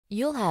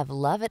You'll have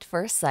love at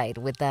first sight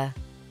with the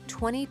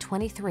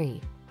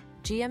 2023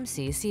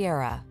 GMC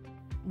Sierra.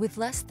 With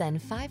less than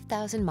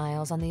 5,000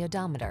 miles on the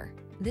odometer,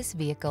 this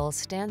vehicle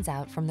stands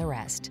out from the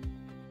rest.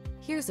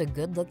 Here's a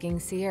good-looking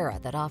Sierra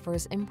that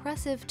offers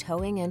impressive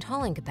towing and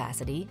hauling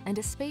capacity and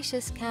a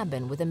spacious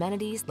cabin with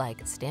amenities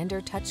like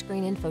standard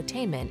touchscreen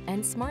infotainment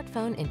and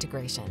smartphone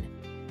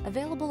integration.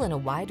 Available in a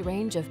wide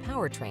range of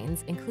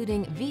powertrains,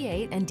 including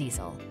V8 and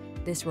diesel,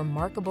 this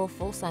remarkable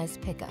full-size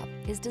pickup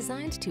is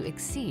designed to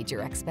exceed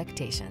your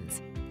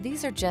expectations.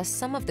 These are just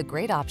some of the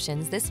great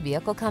options this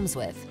vehicle comes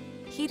with: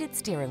 heated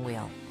steering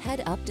wheel,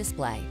 head-up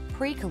display,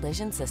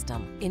 pre-collision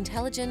system,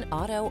 intelligent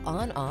auto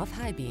on-off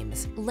high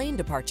beams, lane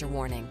departure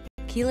warning,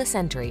 keyless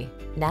entry,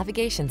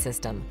 navigation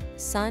system,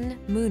 sun,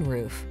 moon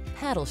roof,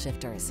 paddle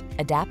shifters,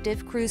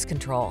 adaptive cruise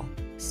control.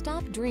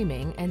 Stop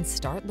dreaming and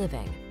start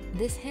living.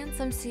 This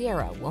handsome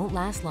Sierra won't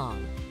last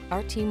long.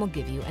 Our team will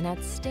give you an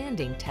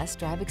outstanding test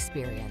drive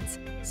experience.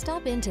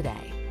 Stop in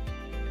today.